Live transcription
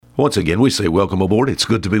Once again, we say welcome aboard. It's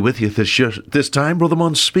good to be with you this time. Brother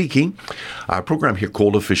Munn speaking. Our program here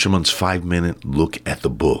called A Fisherman's 5-Minute Look at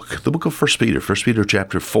the Book of 1 Peter. 1 Peter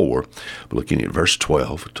chapter 4, looking at verse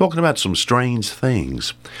 12, talking about some strange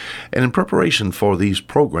things. And in preparation for these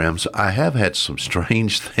programs, I have had some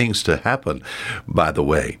strange things to happen, by the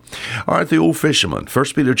way. All right, the old fisherman, 1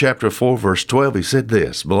 Peter chapter 4, verse 12, he said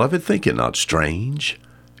this, "Beloved, think it not strange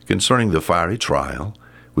concerning the fiery trial,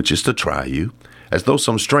 which is to try you, as though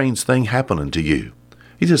some strange thing happened unto you."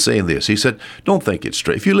 He's just saying this. He said, don't think it's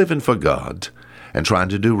strange. If you're living for God and trying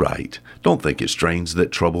to do right, don't think it's strange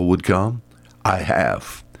that trouble would come. I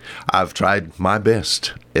have. I've tried my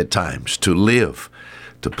best at times to live,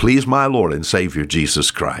 to please my Lord and Savior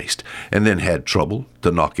Jesus Christ, and then had trouble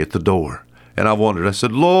to knock at the door. And I wondered, I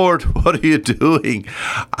said, Lord, what are you doing?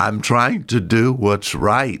 I'm trying to do what's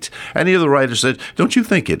right. And the other writer said, don't you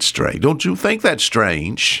think it's strange? Don't you think that's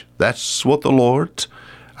strange? That's what the Lord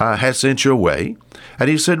has sent your way. And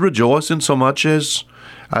he said, rejoice in so much as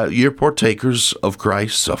you're partakers of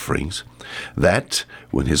Christ's sufferings, that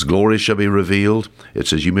when his glory shall be revealed, it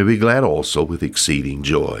says, you may be glad also with exceeding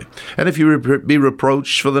joy. And if you be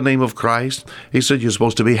reproached for the name of Christ, he said, you're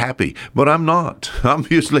supposed to be happy. But I'm not. I'm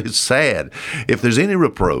usually sad. If there's any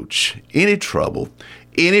reproach, any trouble,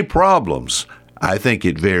 any problems, I think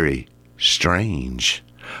it very strange.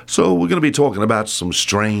 So we're going to be talking about some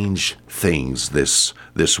strange things this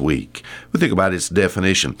week. We think about its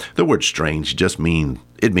definition. The word strange just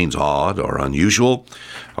means odd or unusual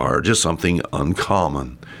or just something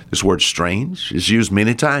uncommon. This word strange is used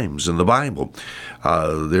many times in the Bible.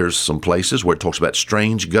 There's some places where it talks about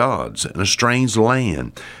strange gods and a strange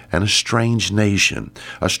land and a strange nation,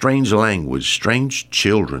 a strange language, strange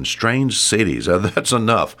children, strange cities. That's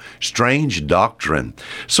enough. Strange doctrine.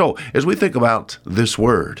 So as we think about this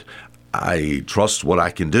word, I trust what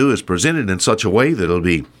I can do is present it in such a way that it'll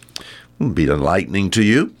be enlightening to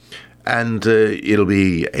you. And it'll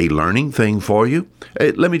be a learning thing for you.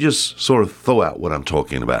 Let me just sort of throw out what I'm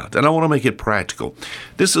talking about. And I want to make it practical.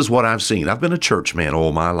 This is what I've seen. I've been a church man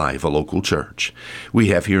all my life, a local church. We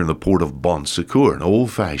have here in the port of Bon Secours, an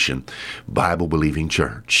old-fashioned Bible-believing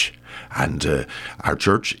church. And our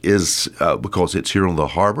church is, because it's here on the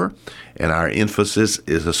harbor, and our emphasis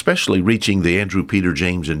is especially reaching the Andrew, Peter,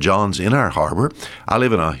 James, and Johns in our harbor. I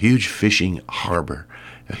live in a huge fishing harbor,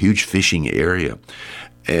 a huge fishing area.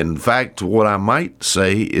 In fact, what I might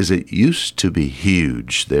say is it used to be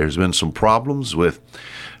huge. There's been some problems with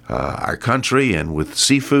our country and with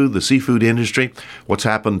seafood, the seafood industry. What's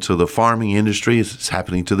happened to the farming industry is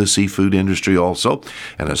happening to the seafood industry also,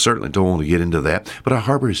 and I certainly don't want to get into that. But our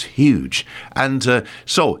harbor is huge. And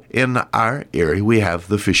so in our area, we have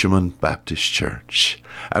the Fisherman Baptist Church,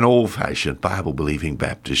 an old-fashioned Bible-believing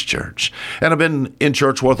Baptist church. And I've been in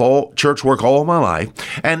church work all my life,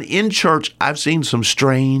 and in church, I've seen some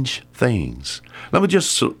strange things. Let me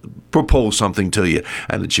just propose something to you,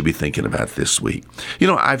 and that you'll be thinking about this week. You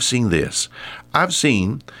know, I've seen this. I've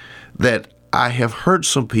seen that I have heard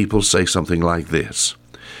some people say something like this.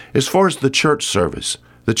 As far as the church service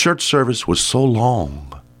was so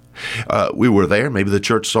long. We were there. Maybe the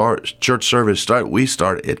church service started. We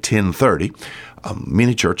start at 10:30.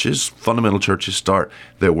 Many churches, fundamental churches, start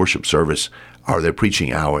their worship service or their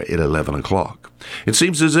preaching hour at 11 o'clock. It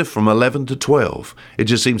seems as if from 11 to 12, it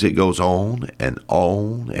just seems it goes on and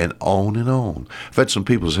on and on and on. I've had some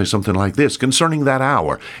people say something like this concerning that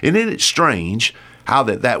hour. And isn't it strange how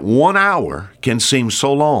that 1 hour can seem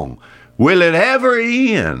so long? Will it ever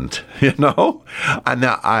end? You know?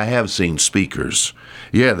 Now, I have seen speakers.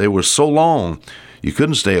 Yeah, they were so long, you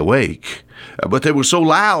couldn't stay awake. But they were so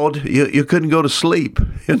loud, you couldn't go to sleep.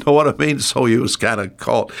 You know what I mean? So you was kind of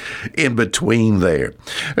caught in between there.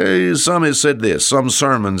 Some have said this. Some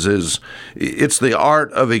sermons it's the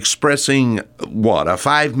art of expressing, a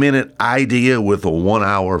 5-minute idea with a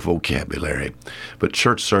 1-hour vocabulary. But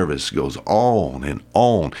church service goes on and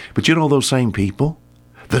on. But you know those same people?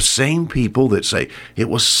 The same people that say, it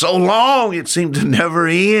was so long, it seemed to never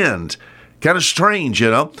end. Kind of strange, you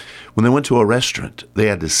know. When they went to a restaurant, they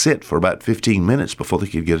had to sit for about 15 minutes before they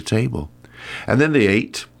could get a table. And then they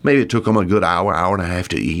ate. Maybe it took them a good hour and a half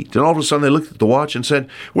to eat. And all of a sudden they looked at the watch and said,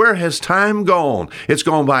 where has time gone? It's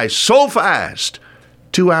gone by so fast.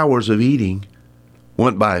 2 hours of eating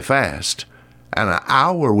went by fast. And an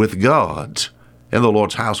hour with God in the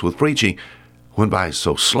Lord's house with preaching went by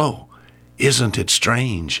so slow. Isn't it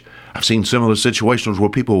strange? I've seen similar situations where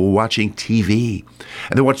people were watching TV,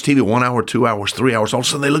 and they watched TV 1 hour, 2 hours, 3 hours. All of a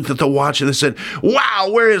sudden they looked at the watch and they said, wow,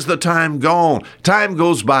 where is the time gone? Time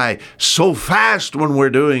goes by so fast when we're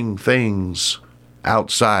doing things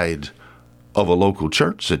outside of a local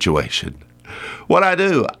church situation. What I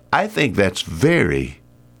do, I think that's very,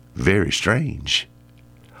 very strange.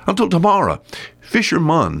 Until tomorrow, Fisher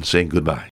Munn saying goodbye.